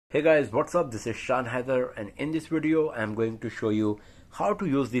Hey guys, what's up? This is Shan Heather, and in this video I'm going to show you how to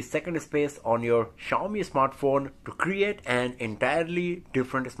use the second space on your Xiaomi smartphone to create an entirely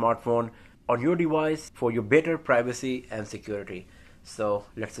different smartphone on your device for your better privacy and security. So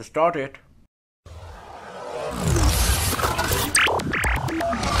let's start it.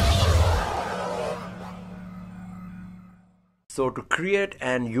 So to create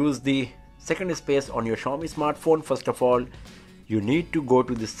and use the second space on your Xiaomi smartphone, first of all you need to go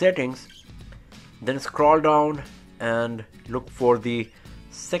to the settings, then scroll down and look for the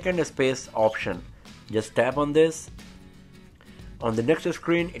second space option. Just tap on this. On the next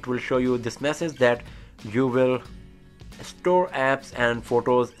screen it will show you this message that you will store apps and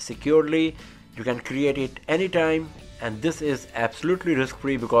photos securely. You can create it anytime, and this is absolutely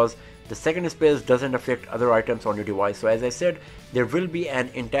risk-free because the second space doesn't affect other items on your device. So as I said, there will be an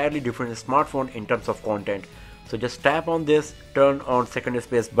entirely different smartphone in terms of content. So just tap on this, turn on second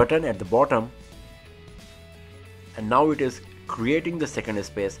space button at the bottom, and now it is creating the second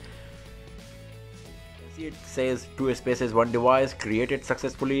space. See, it says 2 spaces 1 device created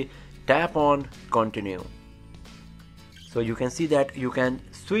successfully. Tap on continue. So you can see that you can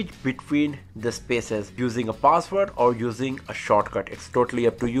switch between the spaces using a password or using a shortcut. It's totally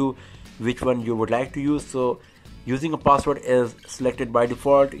up to you which one you would like to use. So using a password is selected by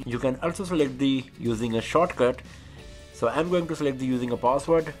default. You can also select the using a shortcut. So I'm going to select the using a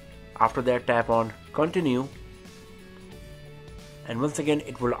password. After that, tap on continue, and once again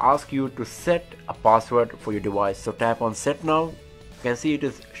it will ask you to set a password for your device. So tap on set now. You can see it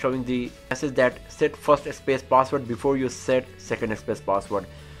is showing the message that set first space password before you set second space password.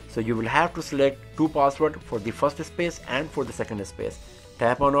 So you will have to select 2 passwords for the first space and for the second space.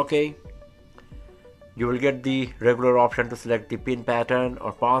 Tap on OK. You will get the regular option to select the PIN pattern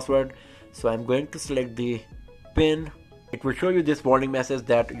or password. So I'm going to select the PIN. It will show you this warning message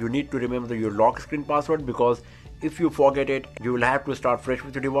that you need to remember your lock screen password, because if you forget it, you will have to start fresh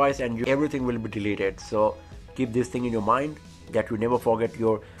with your device and everything will be deleted. So keep this thing in your mind that you never forget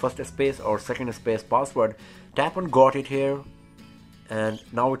your first space or second space password. Tap on got it here, and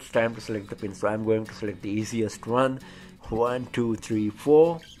now it's time to select the PIN. So I'm going to select the easiest one, 1 2 3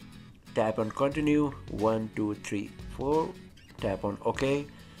 4. Tap on continue, 1 2 3 4. Tap on OK.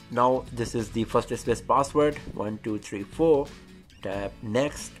 Now this is the first space password, 1 2 3 4. Tap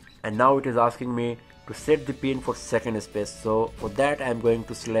next, and now it is asking me to set the PIN for second space. So for that I'm going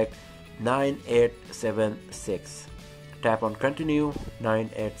to select 9876. Tap on continue,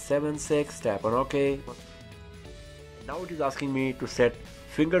 9876. Tap on OK. Now it is asking me to set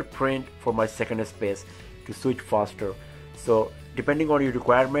fingerprint for my second space to switch faster. So depending on your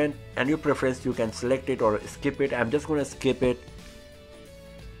requirement and your preference, you can select it or skip it. I'm just going to skip it,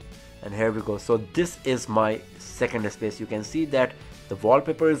 and here we go. So this is my second space. You can see that the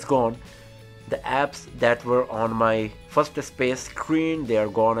wallpaper is gone. The apps that were on my first space screen, they are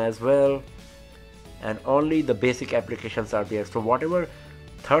gone as well, and only the basic applications are there. So whatever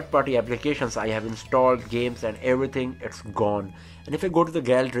third-party applications I have installed, games and everything, it's gone. And if I go to the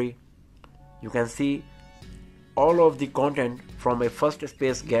gallery, you can see all of the content from my first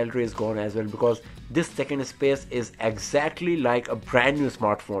space gallery is gone as well, because this second space is exactly like a brand new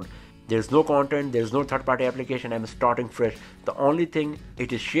smartphone. There's no content, there's no third-party application. I'm starting fresh. The only thing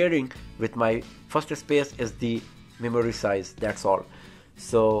it is sharing with my first space is the memory size, that's all.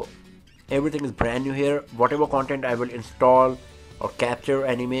 So everything is brand new here. Whatever content I will install or capture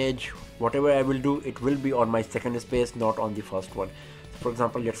an image, whatever I will do, it will be on my second space, not on the first one. So for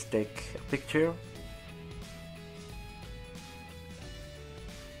example, let's take a picture.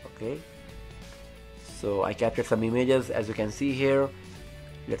 Okay, so I captured some images, as you can see here.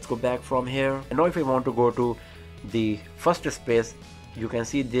 Let's go back from here, and now if I want to go to the first space, you can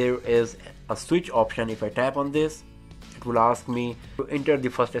see there is a switch option. If I tap on this, it will ask me to enter the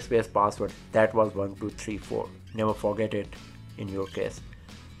first space password. That was 1 2 3 4. Never forget it in your case.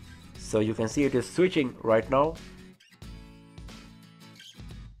 So you can see it is switching right now.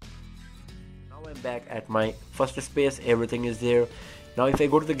 Now I'm back at my first space. Everything is there. Now if I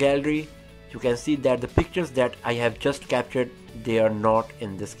go to the gallery, you can see that the pictures that I have just captured, they are not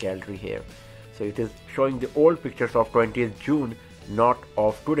in this gallery here. So it is showing the old pictures of 20th June, not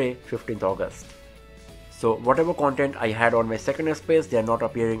of today, 15th August. So whatever content I had on my second space, they are not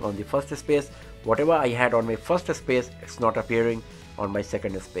appearing on the first space. Whatever I had on my first space, it's not appearing on my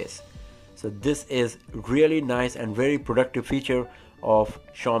second space. So this is really nice and very productive feature of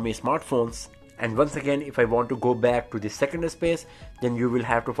Xiaomi smartphones. And once again, if I want to go back to the second space, then you will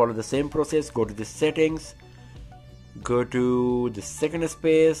have to follow the same process. Go to the settings, go to the second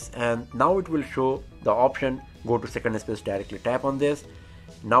space, and now it will show the option go to second space directly. Tap on this,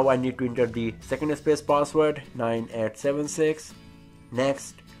 Now I need to enter the second space password 9876.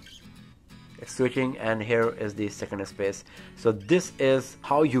 Next, it's switching, and here is the second space. So this is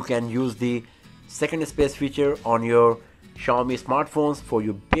how you can use the second space feature on your Xiaomi smartphones for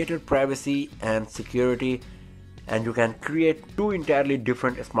your better privacy and security, and you can create two entirely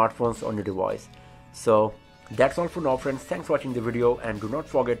different smartphones on your device. So that's all for now, friends. Thanks for watching the video, and do not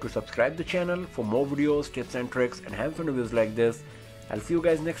forget to subscribe the channel for more videos, tips and tricks and hands-on reviews like this. I'll see you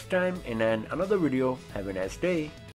guys next time in another video. Have a nice day.